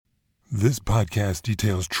This podcast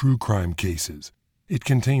details true crime cases. It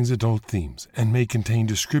contains adult themes and may contain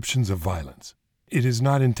descriptions of violence. It is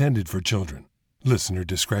not intended for children. Listener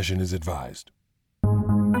discretion is advised.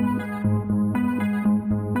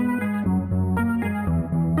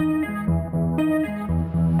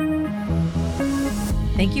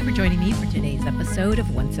 Thank you for joining me for today's episode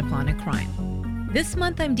of Once Upon a Crime. This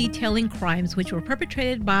month I'm detailing crimes which were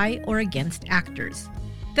perpetrated by or against actors.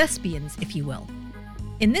 Thespians, if you will.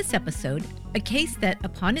 In this episode, a case that,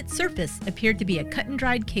 upon its surface, appeared to be a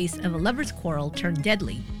cut-and-dried case of a lover's quarrel turned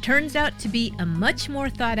deadly, turns out to be a much more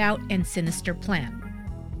thought-out and sinister plan.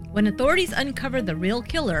 When authorities uncover the real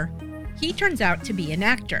killer, he turns out to be an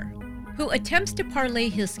actor, who attempts to parlay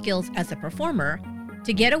his skills as a performer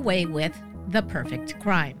to get away with the perfect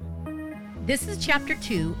crime. This is Chapter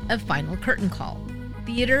 2 of Final Curtain Call,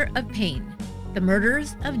 Theater of Pain, The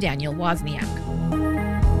Murders of Daniel Wozniak.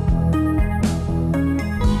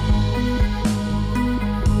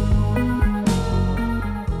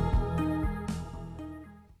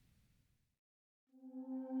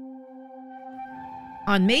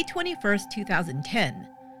 On May 21, 2010,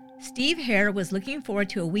 Steve Hare was looking forward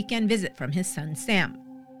to a weekend visit from his son Sam.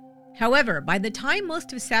 However, by the time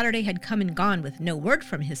most of Saturday had come and gone with no word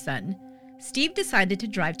from his son, Steve decided to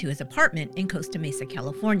drive to his apartment in Costa Mesa,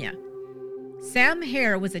 California. Sam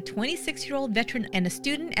Hare was a 26-year-old veteran and a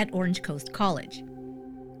student at Orange Coast College.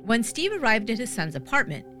 When Steve arrived at his son's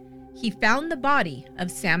apartment, he found the body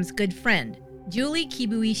of Sam's good friend, Julie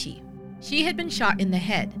Kibuishi. She had been shot in the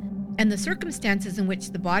head, and the circumstances in which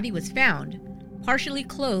the body was found, partially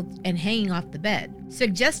clothed and hanging off the bed,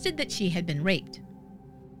 suggested that she had been raped.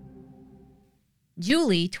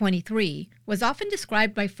 Julie, 23, was often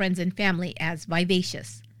described by friends and family as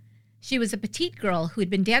vivacious. She was a petite girl who had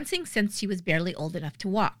been dancing since she was barely old enough to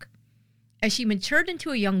walk. As she matured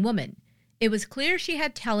into a young woman, it was clear she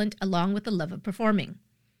had talent along with the love of performing.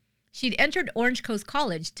 She'd entered Orange Coast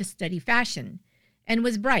College to study fashion, and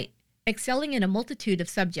was bright, excelling in a multitude of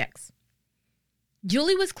subjects.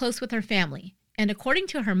 Julie was close with her family, and according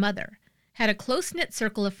to her mother, had a close-knit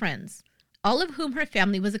circle of friends, all of whom her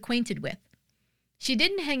family was acquainted with. She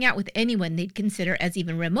didn't hang out with anyone they'd consider as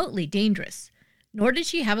even remotely dangerous, nor did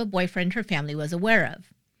she have a boyfriend her family was aware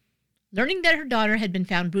of. Learning that her daughter had been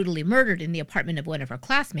found brutally murdered in the apartment of one of her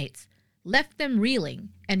classmates left them reeling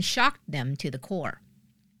and shocked them to the core.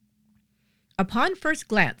 Upon first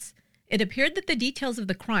glance, it appeared that the details of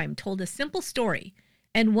the crime told a simple story,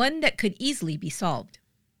 and one that could easily be solved.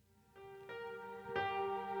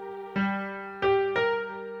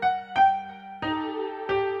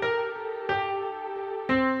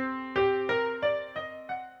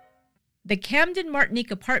 The Camden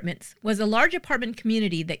Martinique Apartments was a large apartment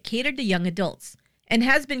community that catered to young adults, and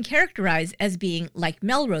has been characterized as being like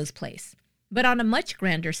Melrose Place, but on a much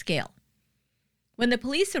grander scale. When the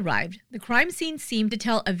police arrived, the crime scene seemed to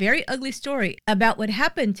tell a very ugly story about what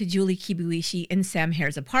happened to Julie Kibuishi in Sam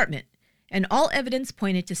Hare's apartment, and all evidence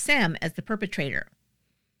pointed to Sam as the perpetrator.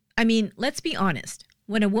 I mean, let's be honest.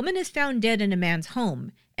 When a woman is found dead in a man's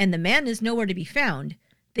home, and the man is nowhere to be found,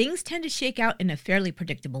 things tend to shake out in a fairly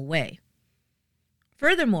predictable way.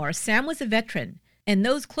 Furthermore, Sam was a veteran, and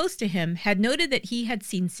those close to him had noted that he had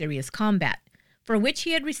seen serious combat, for which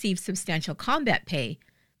he had received substantial combat pay,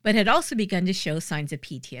 but had also begun to show signs of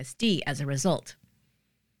PTSD as a result.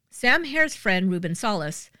 Sam Hare's friend Ruben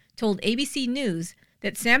Salas told ABC News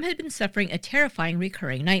that Sam had been suffering a terrifying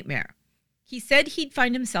recurring nightmare. He said he'd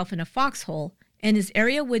find himself in a foxhole and his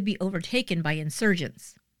area would be overtaken by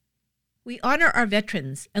insurgents. We honor our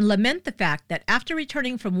veterans and lament the fact that after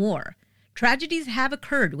returning from war, tragedies have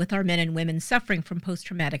occurred with our men and women suffering from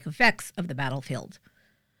post-traumatic effects of the battlefield.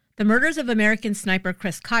 The murders of American sniper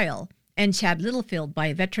Chris Kyle and Chad Littlefield by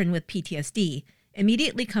a veteran with PTSD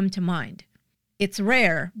immediately come to mind. It's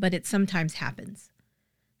rare, but it sometimes happens.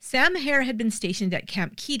 Sam Hare had been stationed at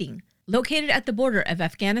Camp Keating, located at the border of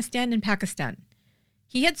Afghanistan and Pakistan.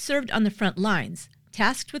 He had served on the front lines,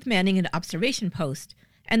 tasked with manning an observation post,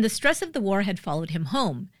 and the stress of the war had followed him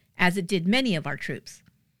home, as it did many of our troops.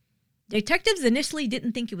 Detectives initially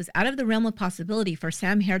didn't think it was out of the realm of possibility for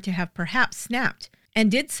Sam Hare to have perhaps snapped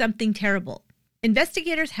and did something terrible.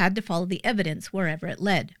 Investigators had to follow the evidence wherever it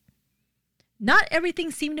led. Not everything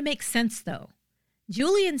seemed to make sense, though.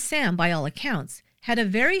 Julie and Sam, by all accounts, had a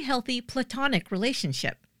very healthy platonic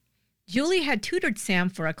relationship. Julie had tutored Sam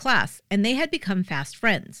for a class, and they had become fast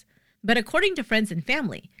friends. But according to friends and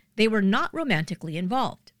family, they were not romantically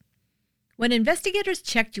involved. When investigators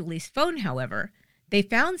checked Julie's phone, however, they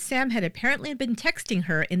found Sam had apparently been texting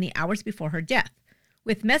her in the hours before her death,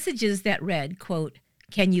 with messages that read, quote,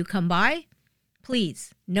 "Can you come by?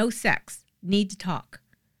 Please, no sex. Need to talk."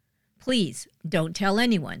 Please don't tell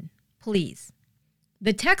anyone. Please.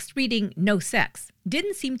 The text reading no sex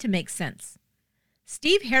didn't seem to make sense.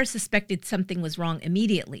 Steve Hare suspected something was wrong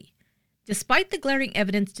immediately. Despite the glaring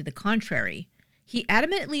evidence to the contrary, he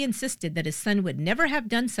adamantly insisted that his son would never have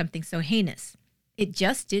done something so heinous. It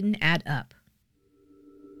just didn't add up.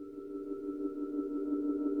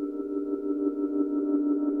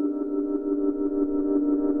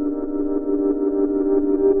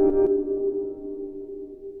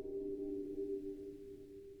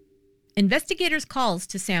 Investigators' calls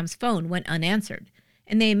to Sam's phone went unanswered,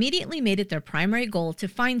 and they immediately made it their primary goal to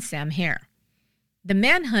find Sam Hare. The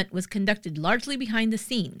manhunt was conducted largely behind the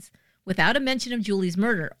scenes, without a mention of Julie's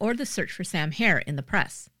murder or the search for Sam Hare in the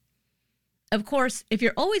press. Of course, if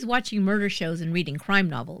you're always watching murder shows and reading crime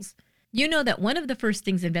novels, you know that one of the first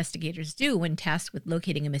things investigators do when tasked with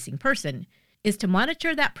locating a missing person is to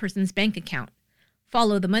monitor that person's bank account,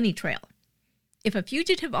 follow the money trail. If a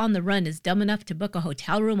fugitive on the run is dumb enough to book a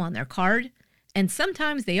hotel room on their card, and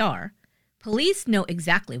sometimes they are, police know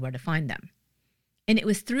exactly where to find them. And it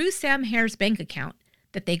was through Sam Hare's bank account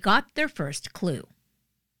that they got their first clue.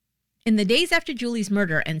 In the days after Julie's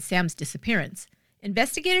murder and Sam's disappearance,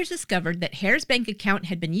 investigators discovered that Hare's bank account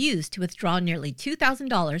had been used to withdraw nearly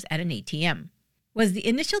 $2,000 at an ATM. Was the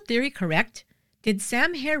initial theory correct? Did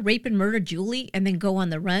Sam Hare rape and murder Julie and then go on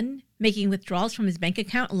the run, making withdrawals from his bank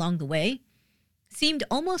account along the way? Seemed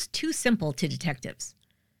almost too simple to detectives.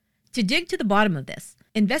 To dig to the bottom of this,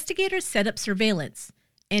 investigators set up surveillance,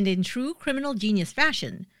 and in true criminal genius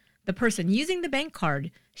fashion, the person using the bank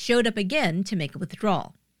card showed up again to make a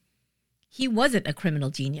withdrawal. He wasn't a criminal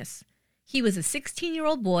genius. He was a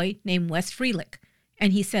 16-year-old boy named Wes Freelick,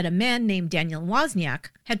 and he said a man named Daniel Wozniak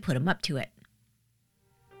had put him up to it.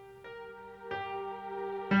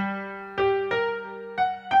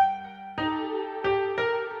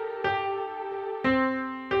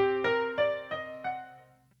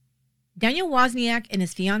 Daniel Wozniak and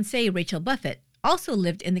his fiancée, Rachel Buffett, also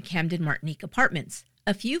lived in the Camden Martinique apartments,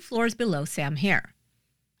 a few floors below Sam Hare.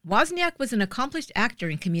 Wozniak was an accomplished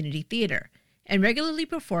actor in community theater and regularly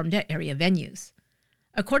performed at area venues.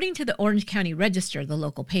 According to the Orange County Register, the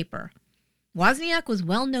local paper, Wozniak was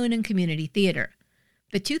well known in community theater.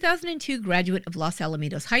 The 2002 graduate of Los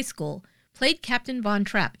Alamitos High School played Captain Von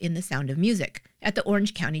Trapp in The Sound of Music at the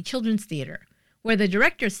Orange County Children's Theater, where the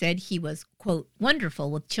director said he was, quote,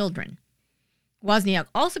 wonderful with children. Wozniak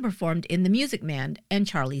also performed in The Music Man and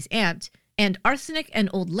Charlie's Aunt and Arsenic and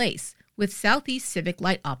Old Lace with Southeast Civic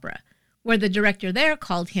Light Opera, where the director there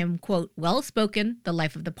called him, quote, well-spoken, the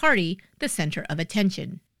life of the party, the center of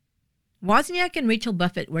attention. Wozniak and Rachel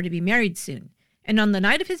Buffett were to be married soon, and on the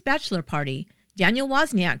night of his bachelor party, Daniel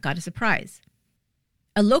Wozniak got a surprise.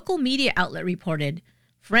 A local media outlet reported,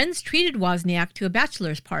 friends treated Wozniak to a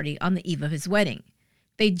bachelor's party on the eve of his wedding.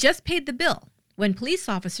 They just paid the bill when police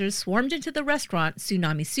officers swarmed into the restaurant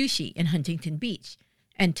Tsunami Sushi in Huntington Beach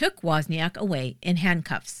and took Wozniak away in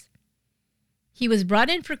handcuffs. He was brought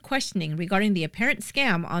in for questioning regarding the apparent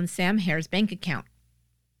scam on Sam Hare's bank account.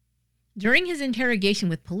 During his interrogation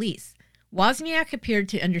with police, Wozniak appeared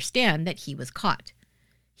to understand that he was caught.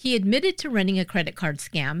 He admitted to running a credit card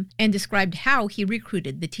scam and described how he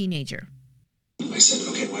recruited the teenager. I said,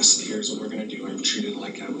 okay, Wes, here's what we're going to do. I treated it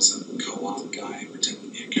like I was a co-op guy,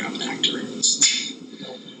 pretending to be an actor.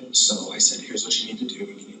 So I said, here's what you need to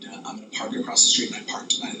do. I'm going to park across the street. And I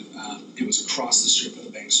parked. It was across the street from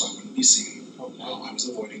the bank, so I wouldn't be seen while I was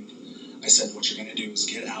avoiding. I said, what you're going to do is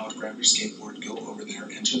get out, grab your skateboard, go over there,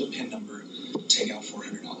 enter the PIN number, take out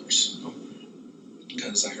 $400.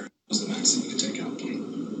 Because I heard it was the max that you could take out.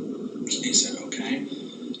 He said, okay.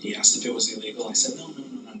 He asked if it was illegal. I said, no,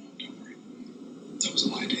 don't worry. That was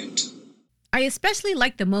a lie to him, too. I especially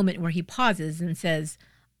like the moment where he pauses and says,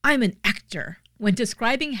 I'm an actor, when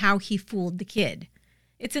describing how he fooled the kid.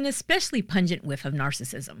 It's an especially pungent whiff of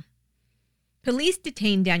narcissism. Police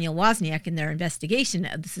detained Daniel Wozniak in their investigation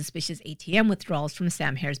of the suspicious ATM withdrawals from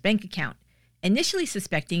Sam Hare's bank account, initially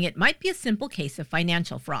suspecting it might be a simple case of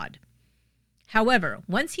financial fraud. However,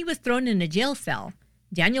 once he was thrown in a jail cell,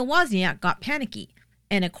 Daniel Wozniak got panicky,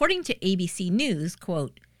 and according to ABC News,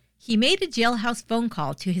 quote, he made a jailhouse phone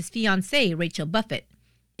call to his fiancée, Rachel Buffett,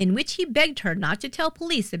 in which he begged her not to tell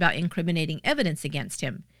police about incriminating evidence against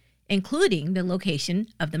him, including the location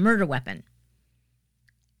of the murder weapon.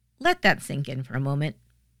 Let that sink in for a moment.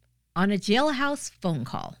 On a jailhouse phone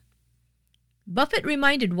call. Buffett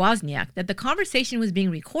reminded Wozniak that the conversation was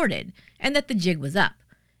being recorded and that the jig was up,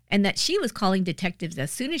 and that she was calling detectives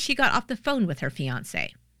as soon as she got off the phone with her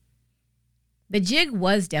fiancé. The jig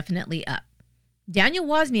was definitely up. Daniel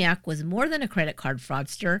Wozniak was more than a credit card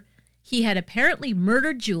fraudster. He had apparently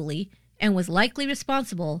murdered Julie and was likely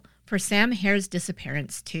responsible for Sam Hare's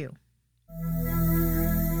disappearance too.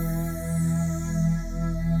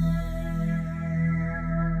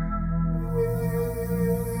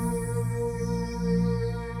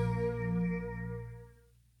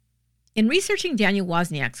 In researching Daniel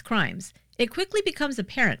Wozniak's crimes, it quickly becomes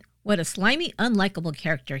apparent what a slimy, unlikable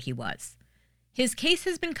character he was. His case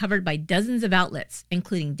has been covered by dozens of outlets,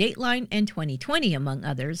 including Dateline and 2020, among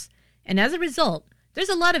others, and as a result, there's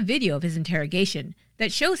a lot of video of his interrogation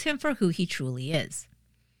that shows him for who he truly is.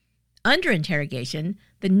 Under interrogation,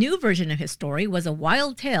 the new version of his story was a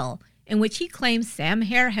wild tale in which he claims Sam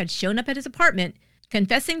Hare had shown up at his apartment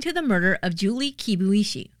confessing to the murder of Julie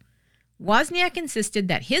Kibuishi. Wozniak insisted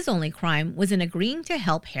that his only crime was in agreeing to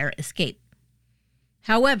help Hare escape.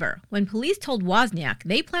 However, when police told Wozniak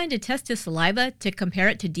they planned to test his saliva to compare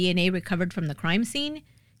it to DNA recovered from the crime scene,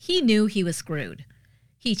 he knew he was screwed.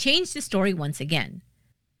 He changed his story once again.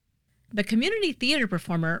 The community theater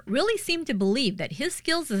performer really seemed to believe that his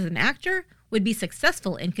skills as an actor would be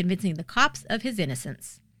successful in convincing the cops of his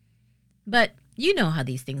innocence. But you know how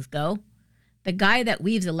these things go. The guy that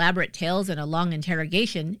weaves elaborate tales in a long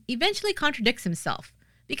interrogation eventually contradicts himself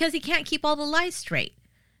because he can't keep all the lies straight,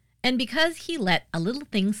 and because he let a little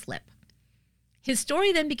thing slip. His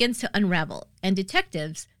story then begins to unravel, and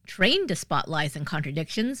detectives, trained to spot lies and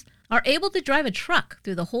contradictions, are able to drive a truck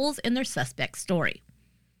through the holes in their suspect's story.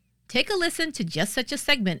 Take a listen to just such a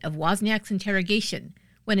segment of Wozniak's interrogation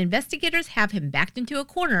when investigators have him backed into a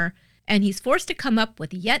corner and he's forced to come up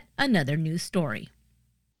with yet another new story.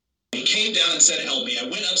 He came down and said, help me. I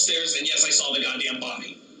went upstairs, and yes, I saw the goddamn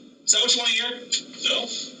body. Is that what you want to hear? No.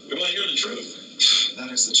 We want to hear the truth. That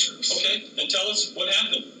is the truth. Okay, then tell us what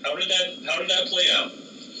happened. How did that play out?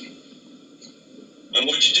 And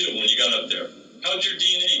what did you do when you got up there? How did your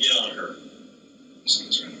DNA get on her? Because I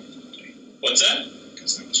was right over the body. What's that?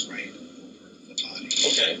 Because I was right over the body.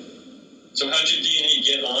 Okay. So how did your DNA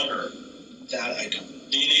get on her? That I don't know.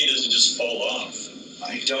 DNA doesn't just fall off.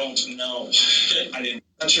 I don't know. Okay. I didn't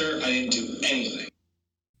touch her. I didn't do anything.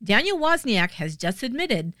 Daniel Wozniak has just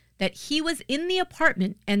admitted that he was in the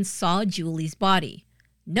apartment and saw Julie's body,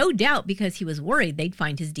 no doubt because he was worried they'd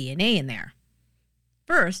find his DNA in there.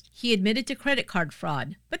 First, he admitted to credit card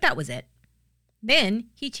fraud, but that was it. Then,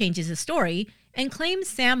 he changes his story and claims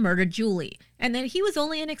Sam murdered Julie and that he was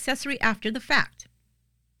only an accessory after the fact.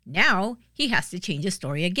 Now, he has to change his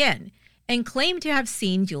story again and claim to have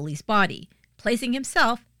seen Julie's body, placing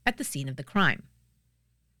himself at the scene of the crime.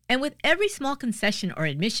 And with every small concession or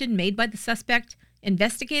admission made by the suspect,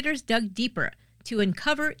 investigators dug deeper to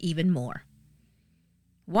uncover even more.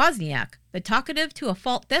 Wozniak, the talkative to a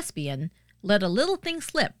fault thespian, let a little thing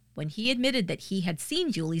slip when he admitted that he had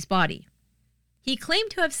seen Julie's body. He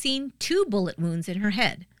claimed to have seen 2 bullet wounds in her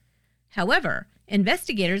head. However,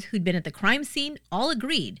 investigators who'd been at the crime scene all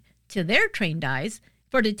agreed, to their trained eyes,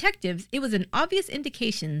 for detectives it was an obvious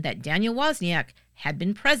indication that Daniel Wozniak had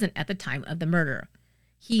been present at the time of the murder.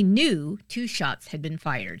 He knew 2 shots had been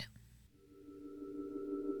fired.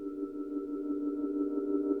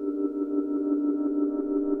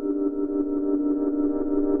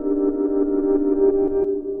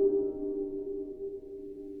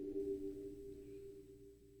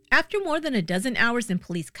 After more than a dozen hours in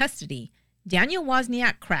police custody, Daniel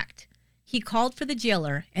Wozniak cracked. He called for the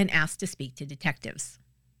jailer and asked to speak to detectives.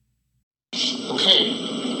 Okay,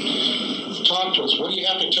 talk to us. What do you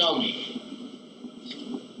have to tell me?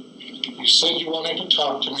 You said you wanted to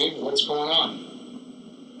talk to me. What's going on?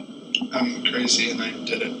 I'm crazy, and I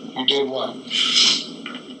did it. You did what?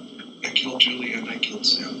 I killed Julie, and I killed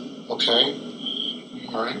Sam. Okay.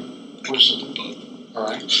 All right. I killed them both. All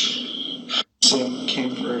right. Sam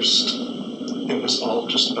came first. It was all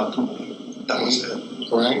just about the money. That was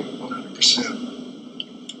it. All right. 100%.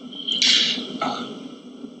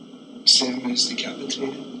 Sam is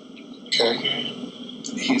decapitated. Okay.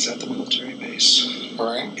 He's at the military base. All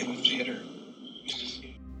right. In the theater.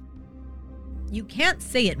 You can't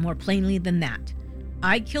say it more plainly than that.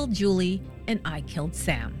 I killed Julie and I killed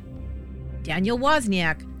Sam. Daniel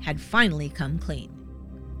Wozniak had finally come clean.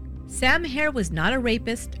 Sam Hare was not a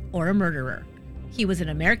rapist or a murderer. He was an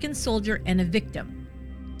American soldier and a victim,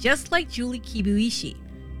 just like Julie Kibuishi.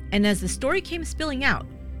 And as the story came spilling out,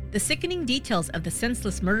 the sickening details of the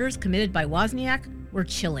senseless murders committed by Wozniak were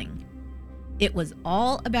chilling. It was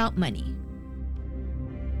all about money.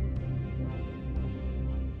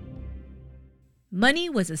 Money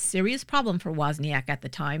was a serious problem for Wozniak at the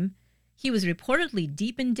time. He was reportedly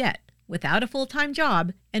deep in debt, without a full-time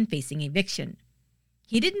job, and facing eviction.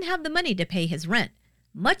 He didn't have the money to pay his rent,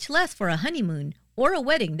 much less for a honeymoon or a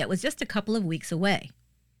wedding that was just a couple of weeks away.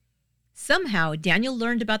 Somehow, Daniel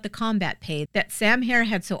learned about the combat pay that Sam Hare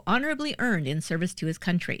had so honorably earned in service to his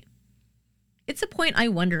country. It's a point I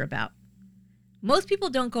wonder about. Most people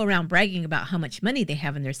don't go around bragging about how much money they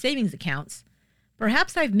have in their savings accounts.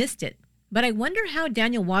 Perhaps I've missed it, but I wonder how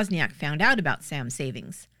Daniel Wozniak found out about Sam's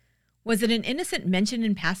savings. Was it an innocent mention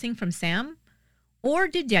in passing from Sam? Or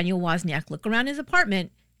did Daniel Wozniak look around his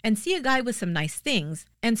apartment and see a guy with some nice things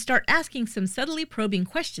and start asking some subtly probing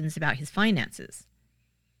questions about his finances?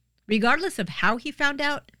 Regardless of how he found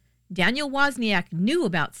out, Daniel Wozniak knew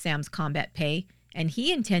about Sam's combat pay and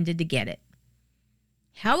he intended to get it.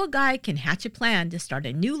 How a guy can hatch a plan to start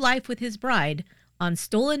a new life with his bride on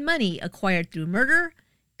stolen money acquired through murder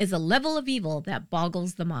is a level of evil that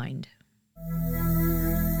boggles the mind.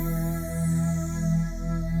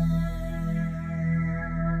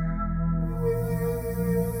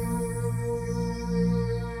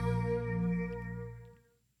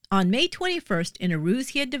 On May 21st, in a ruse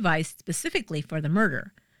he had devised specifically for the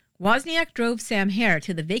murder, Wozniak drove Sam Hare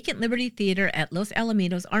to the vacant Liberty Theater at Los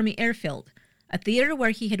Alamitos Army Airfield, a theater where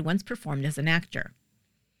he had once performed as an actor.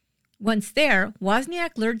 Once there,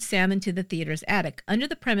 Wozniak lured Sam into the theater's attic under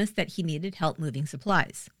the premise that he needed help moving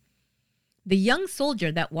supplies. The young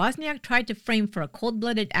soldier that Wozniak tried to frame for a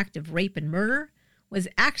cold-blooded act of rape and murder was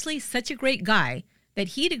actually such a great guy that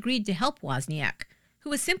he'd agreed to help Wozniak, who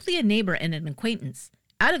was simply a neighbor and an acquaintance,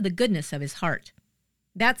 out of the goodness of his heart.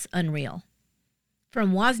 That's unreal.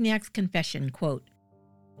 From Wozniak's confession, quote,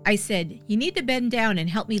 "I said, you need to bend down and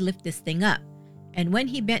help me lift this thing up. And when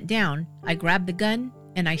he bent down, I grabbed the gun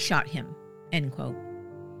and I shot him," end quote.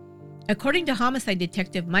 According to homicide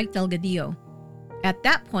detective Mike Delgadillo, at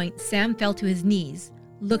that point, Sam fell to his knees,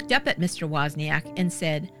 looked up at Mr. Wozniak and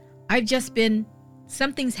said,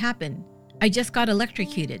 something's happened. I just got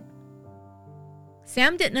electrocuted.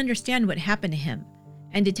 Sam didn't understand what happened to him,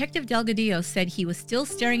 and Detective Delgadillo said he was still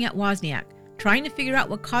staring at Wozniak, trying to figure out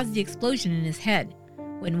what caused the explosion in his head,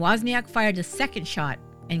 when Wozniak fired a second shot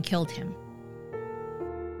and killed him.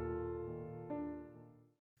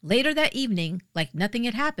 Later that evening, like nothing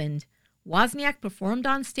had happened, Wozniak performed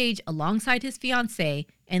on stage alongside his fiancée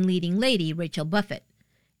and leading lady, Rachel Buffett,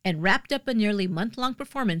 and wrapped up a nearly month-long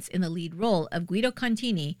performance in the lead role of Guido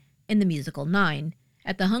Contini in the musical Nine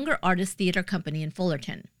at the Hunger Artists Theatre Company in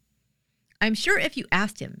Fullerton. I'm sure if you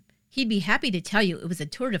asked him, he'd be happy to tell you it was a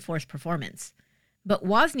tour de force performance, but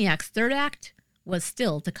Wozniak's third act was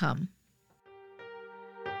still to come.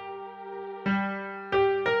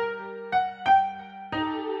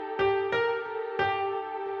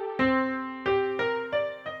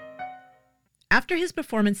 After his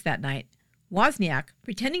performance that night, Wozniak,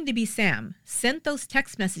 pretending to be Sam, sent those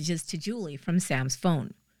text messages to Julie from Sam's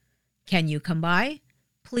phone. "Can you come by?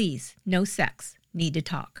 Please, no sex. Need to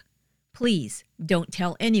talk. Please, don't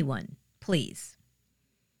tell anyone. Please."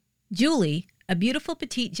 Julie, a beautiful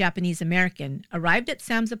petite Japanese American, arrived at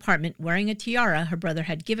Sam's apartment wearing a tiara her brother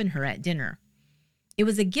had given her at dinner. It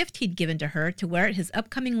was a gift he'd given to her to wear at his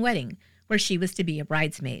upcoming wedding, where she was to be a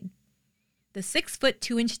bridesmaid. The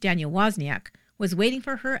 6'2" Daniel Wozniak was waiting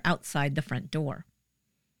for her outside the front door.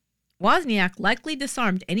 Wozniak likely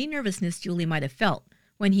disarmed any nervousness Julie might have felt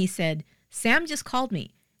when he said, "Sam just called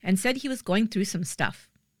me and said he was going through some stuff."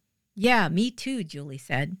 "Yeah, me too," Julie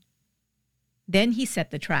said. Then he set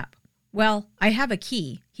the trap. "Well, I have a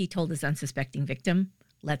key," he told his unsuspecting victim.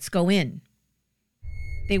 "Let's go in."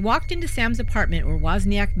 They walked into Sam's apartment where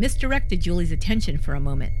Wozniak misdirected Julie's attention for a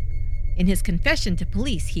moment. In his confession to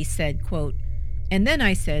police, he said, quote, "And then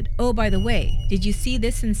I said, oh, by the way, did you see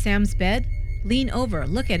this in Sam's bed? Lean over,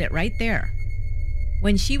 look at it right there."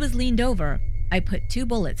 When she was leaned over, I put 2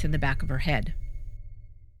 bullets in the back of her head.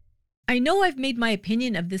 I know I've made my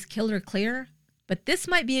opinion of this killer clear, but this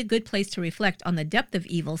might be a good place to reflect on the depth of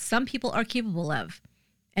evil some people are capable of,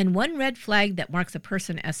 and one red flag that marks a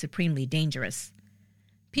person as supremely dangerous.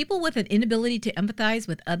 People with an inability to empathize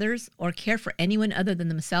with others or care for anyone other than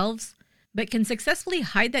themselves, but can successfully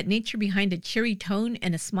hide that nature behind a cheery tone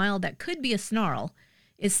and a smile that could be a snarl,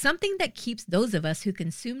 is something that keeps those of us who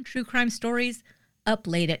consume true crime stories up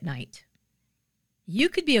late at night. You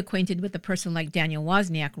could be acquainted with a person like Daniel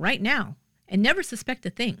Wozniak right now and never suspect a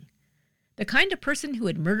thing. The kind of person who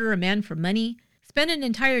would murder a man for money, spend an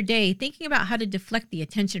entire day thinking about how to deflect the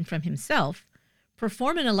attention from himself,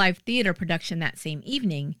 perform in a live theater production that same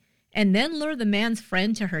evening, and then lure the man's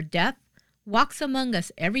friend to her death, walks among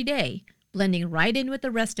us every day, blending right in with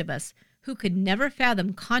the rest of us who could never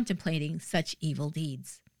fathom contemplating such evil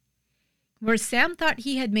deeds. Where Sam thought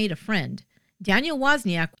he had made a friend, Daniel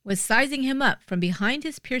Wozniak was sizing him up from behind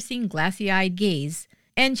his piercing, glassy-eyed gaze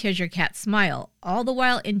and Cheshire Cat smile, all the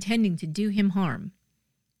while intending to do him harm.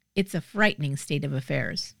 It's a frightening state of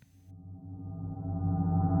affairs.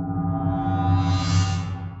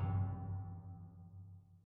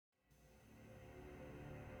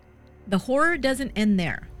 The horror doesn't end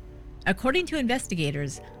there. According to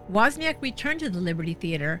investigators, Wozniak returned to the Liberty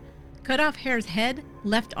Theater, cut off Hare's head,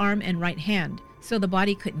 left arm, and right hand so the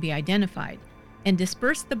body couldn't be identified, and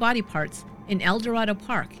dispersed the body parts in El Dorado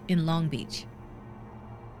Park in Long Beach.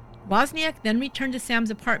 Wozniak then returned to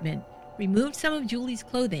Sam's apartment, removed some of Julie's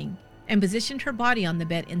clothing, and positioned her body on the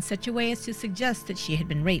bed in such a way as to suggest that she had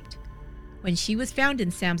been raped. When she was found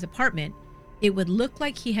in Sam's apartment, it would look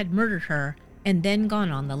like he had murdered her and then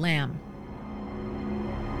gone on the lam.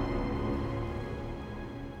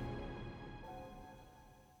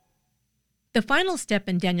 The final step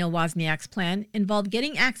in Daniel Wozniak's plan involved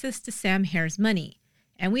getting access to Sam Hare's money,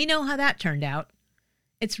 and we know how that turned out.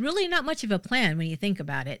 It's really not much of a plan when you think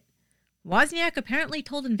about it. Wozniak apparently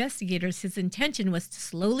told investigators his intention was to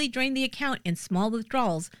slowly drain the account in small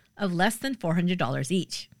withdrawals of less than $400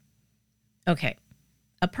 each. Okay,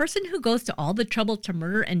 a person who goes to all the trouble to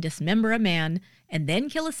murder and dismember a man and then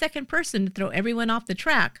kill a second person to throw everyone off the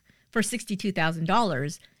track for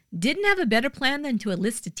 $62,000 didn't have a better plan than to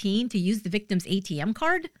enlist a teen to use the victim's ATM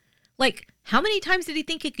card? Like, how many times did he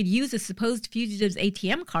think he could use a supposed fugitive's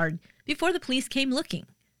ATM card before the police came looking?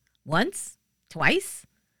 Once? Twice?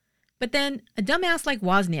 But then, a dumbass like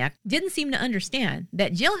Wozniak didn't seem to understand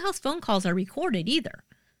that jailhouse phone calls are recorded either,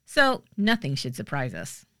 so nothing should surprise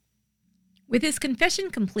us. With his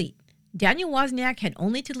confession complete, Daniel Wozniak had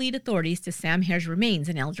only to lead authorities to Sam Hare's remains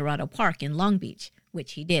in El Dorado Park in Long Beach,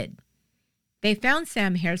 which he did. They found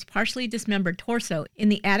Sam Hare's partially dismembered torso in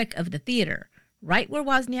the attic of the theater, right where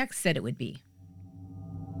Wozniak said it would be.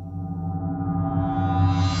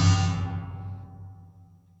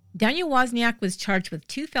 Daniel Wozniak was charged with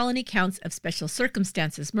 2 felony counts of special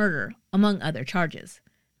circumstances murder, among other charges,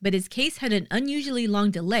 but his case had an unusually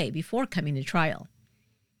long delay before coming to trial.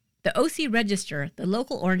 The OC Register, the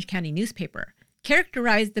local Orange County newspaper,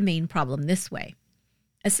 characterized the main problem this way.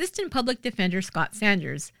 Assistant Public Defender Scott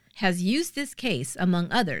Sanders has used this case,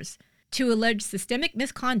 among others, to allege systemic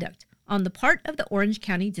misconduct on the part of the Orange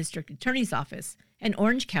County District Attorney's Office and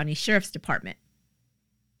Orange County Sheriff's Department.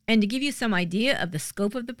 And to give you some idea of the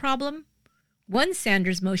scope of the problem, one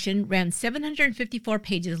Sanders motion ran 754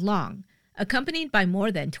 pages long, accompanied by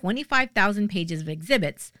more than 25,000 pages of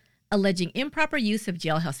exhibits alleging improper use of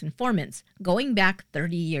jailhouse informants going back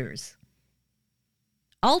 30 years.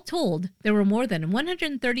 All told, there were more than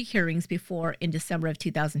 130 hearings before, in December of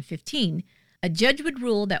 2015, a judge would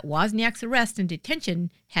rule that Wozniak's arrest and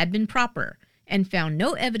detention had been proper and found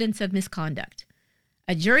no evidence of misconduct.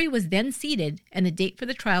 A jury was then seated, and the date for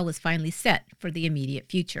the trial was finally set for the immediate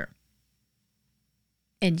future.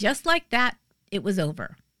 And just like that, it was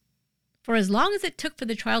over. For as long as it took for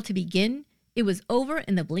the trial to begin, it was over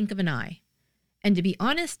in the blink of an eye. And to be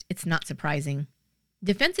honest, it's not surprising.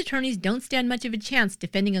 Defense attorneys don't stand much of a chance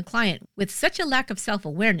defending a client with such a lack of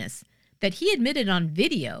self-awareness that he admitted on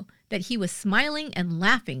video that he was smiling and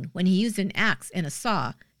laughing when he used an axe and a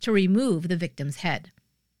saw to remove the victim's head.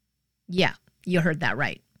 Yeah, you heard that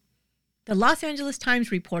right. The Los Angeles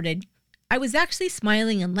Times reported, "I was actually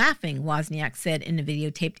smiling and laughing," Wozniak said in a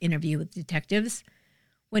videotaped interview with detectives.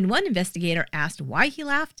 When one investigator asked why he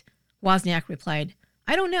laughed, Wozniak replied,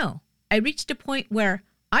 "I don't know. I reached a point where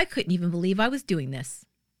I couldn't even believe I was doing this."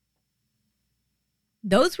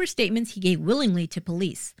 Those were statements he gave willingly to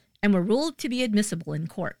police and were ruled to be admissible in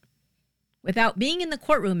court. Without being in the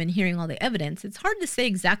courtroom and hearing all the evidence, it's hard to say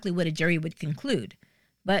exactly what a jury would conclude,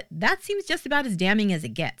 but that seems just about as damning as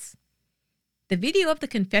it gets. The video of the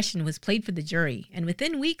confession was played for the jury, and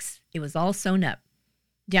within weeks, it was all sewn up.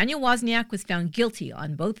 Daniel Wozniak was found guilty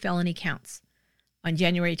on both felony counts. On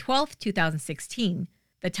January 12, 2016,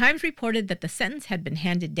 the Times reported that the sentence had been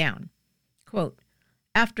handed down. Quote,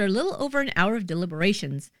 "After a little over an hour of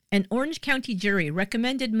deliberations, an Orange County jury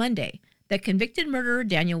recommended Monday that convicted murderer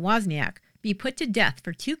Daniel Wozniak be put to death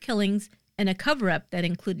for 2 killings and a cover-up that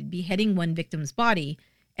included beheading one victim's body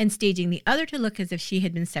and staging the other to look as if she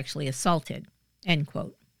had been sexually assaulted." End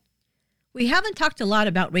quote. We haven't talked a lot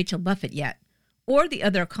about Rachel Buffett yet, or the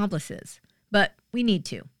other accomplices, but we need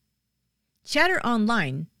to. Chatter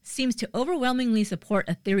online seems to overwhelmingly support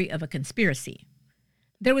a theory of a conspiracy.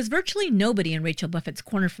 There was virtually nobody in Rachel Buffett's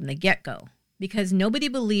corner from the get-go, because nobody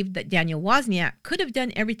believed that Daniel Wozniak could have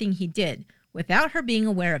done everything he did without her being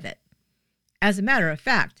aware of it. As a matter of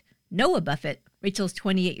fact, Noah Buffett, Rachel's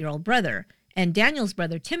 28-year-old brother, and Daniel's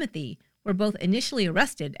brother Timothy were both initially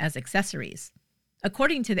arrested as accessories.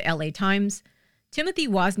 According to the LA Times, Timothy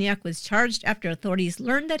Wozniak was charged after authorities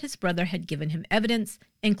learned that his brother had given him evidence,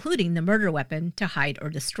 including the murder weapon, to hide or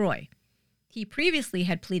destroy. He previously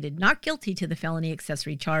had pleaded not guilty to the felony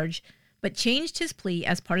accessory charge, but changed his plea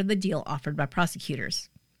as part of the deal offered by prosecutors.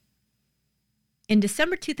 In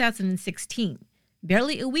December 2016,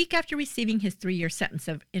 barely a week after receiving his 3-year sentence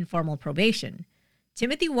of informal probation,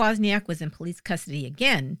 Timothy Wozniak was in police custody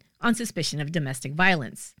again on suspicion of domestic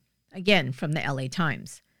violence, again from the LA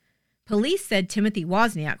Times. Police said Timothy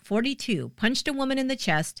Wozniak, 42, punched a woman in the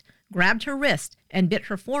chest, grabbed her wrist, and bit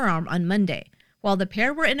her forearm on Monday, while the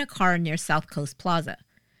pair were in a car near South Coast Plaza.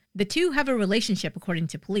 The two have a relationship, according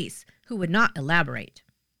to police, who would not elaborate.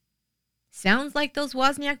 Sounds like those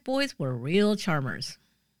Wozniak boys were real charmers.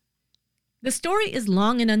 The story is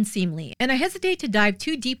long and unseemly, and I hesitate to dive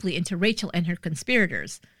too deeply into Rachel and her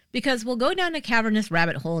conspirators, because we'll go down a cavernous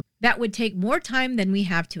rabbit hole that would take more time than we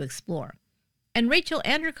have to explore. And Rachel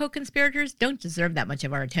and her co-conspirators don't deserve that much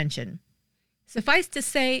of our attention. Suffice to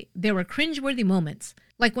say, there were cringeworthy moments,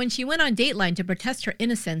 like when she went on Dateline to protest her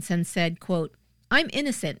innocence and said, quote, "I'm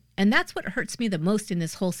innocent, and that's what hurts me the most in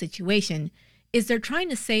this whole situation, is they're trying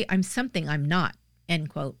to say I'm something I'm not," end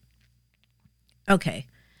quote. Okay,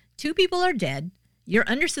 2 people are dead, you're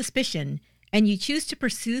under suspicion, and you choose to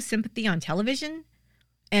pursue sympathy on television?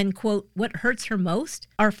 And, quote, what hurts her most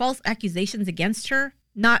are false accusations against her,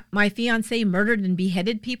 not my fiancé murdered and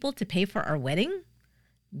beheaded people to pay for our wedding?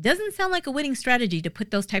 Doesn't sound like a winning strategy to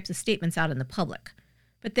put those types of statements out in the public.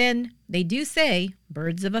 But then, they do say,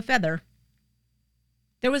 birds of a feather.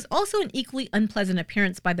 There was also an equally unpleasant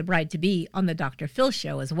appearance by the bride-to-be on the Dr. Phil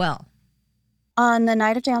show as well. On the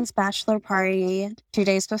night of Dan's bachelor party, 2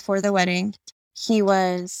 days before the wedding, he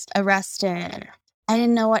was arrested. I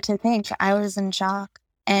didn't know what to think. I was in shock.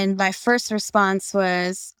 And my first response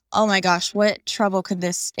was, oh my gosh, what trouble could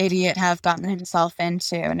this idiot have gotten himself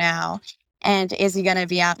into now? And is he going to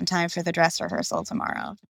be out in time for the dress rehearsal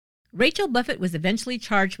tomorrow? Rachel Buffett was eventually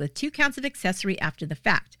charged with 2 counts of accessory after the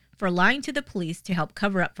fact for lying to the police to help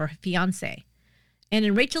cover up for her fiancé. And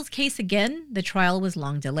in Rachel's case again, the trial was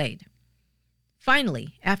long delayed.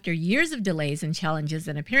 Finally, after years of delays and challenges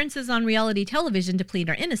and appearances on reality television to plead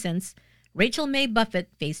her innocence, Rachel Mae Buffett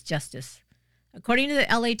faced justice. According to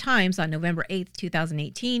the LA Times on November 8,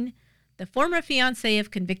 2018, the former fiancé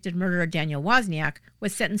of convicted murderer Daniel Wozniak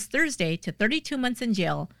was sentenced Thursday to 32 months in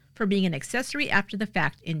jail for being an accessory after the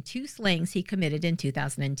fact in 2 slayings he committed in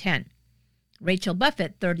 2010. Rachel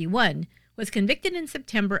Buffett, 31, was convicted in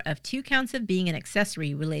September of 2 counts of being an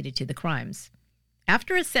accessory related to the crimes.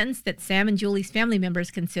 After a sentence that Sam and Julie's family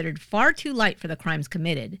members considered far too light for the crimes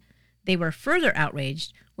committed, they were further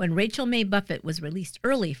outraged when Rachel Mae Buffett was released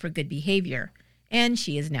early for good behavior, and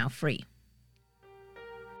she is now free.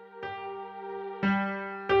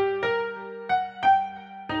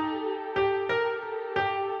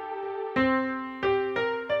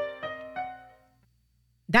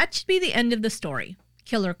 That should be the end of the story.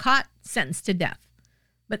 Killer caught, sentenced to death.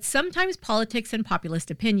 But sometimes politics and populist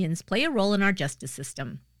opinions play a role in our justice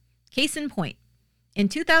system. Case in point, in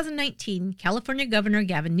 2019, California Governor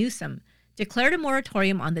Gavin Newsom declared a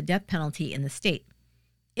moratorium on the death penalty in the state.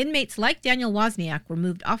 Inmates like Daniel Wozniak were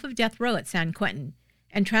moved off of death row at San Quentin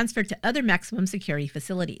and transferred to other maximum security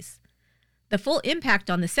facilities. The full impact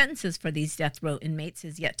on the sentences for these death row inmates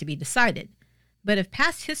is yet to be decided. But if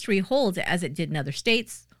past history holds as it did in other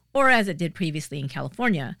states, or as it did previously in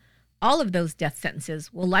California, all of those death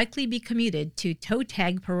sentences will likely be commuted to toe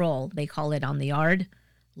tag parole, they call it on the yard,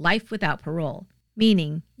 life without parole,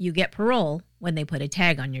 meaning you get parole when they put a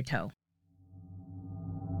tag on your toe.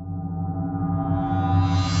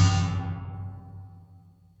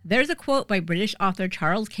 There's a quote by British author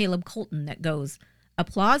Charles Caleb Colton that goes,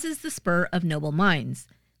 "Applause is the spur of noble minds,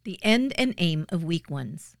 the end and aim of weak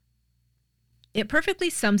ones." It perfectly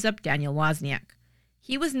sums up Daniel Wozniak.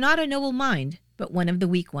 He was not a noble mind, but one of the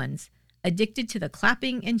weak ones, addicted to the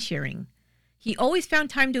clapping and cheering. He always found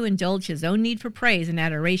time to indulge his own need for praise and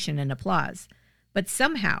adoration and applause, but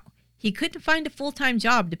somehow he couldn't find a full-time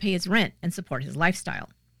job to pay his rent and support his lifestyle.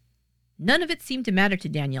 None of it seemed to matter to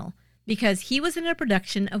Daniel, because he was in a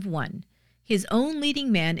production of One, his own leading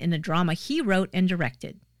man in a drama he wrote and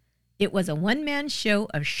directed. It was a one-man show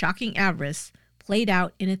of shocking avarice played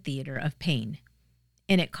out in a theater of pain.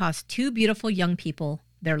 And it cost 2 beautiful young people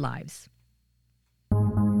their lives.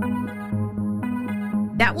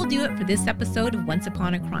 That will do it for this episode of Once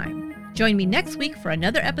Upon a Crime. Join me next week for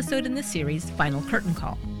another episode in the series, Final Curtain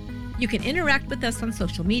Call. You can interact with us on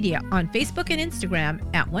social media on Facebook and Instagram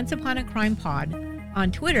at Once Upon a Crime Pod,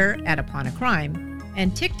 on Twitter at Upon a Crime,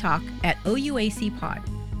 and TikTok at OUAC Pod.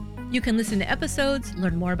 You can listen to episodes,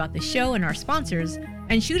 learn more about the show and our sponsors,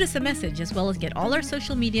 and shoot us a message, as well as get all our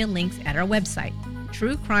social media links at our website,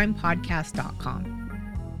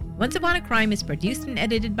 truecrimepodcast.com. Once Upon a Crime is produced and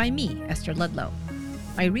edited by me, Esther Ludlow.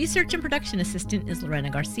 My research and production assistant is Lorena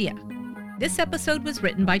Garcia. This episode was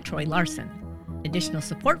written by Troy Larson. Additional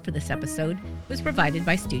support for this episode was provided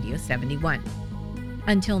by Studio 71.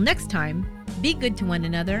 Until next time, be good to one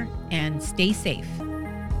another and stay safe.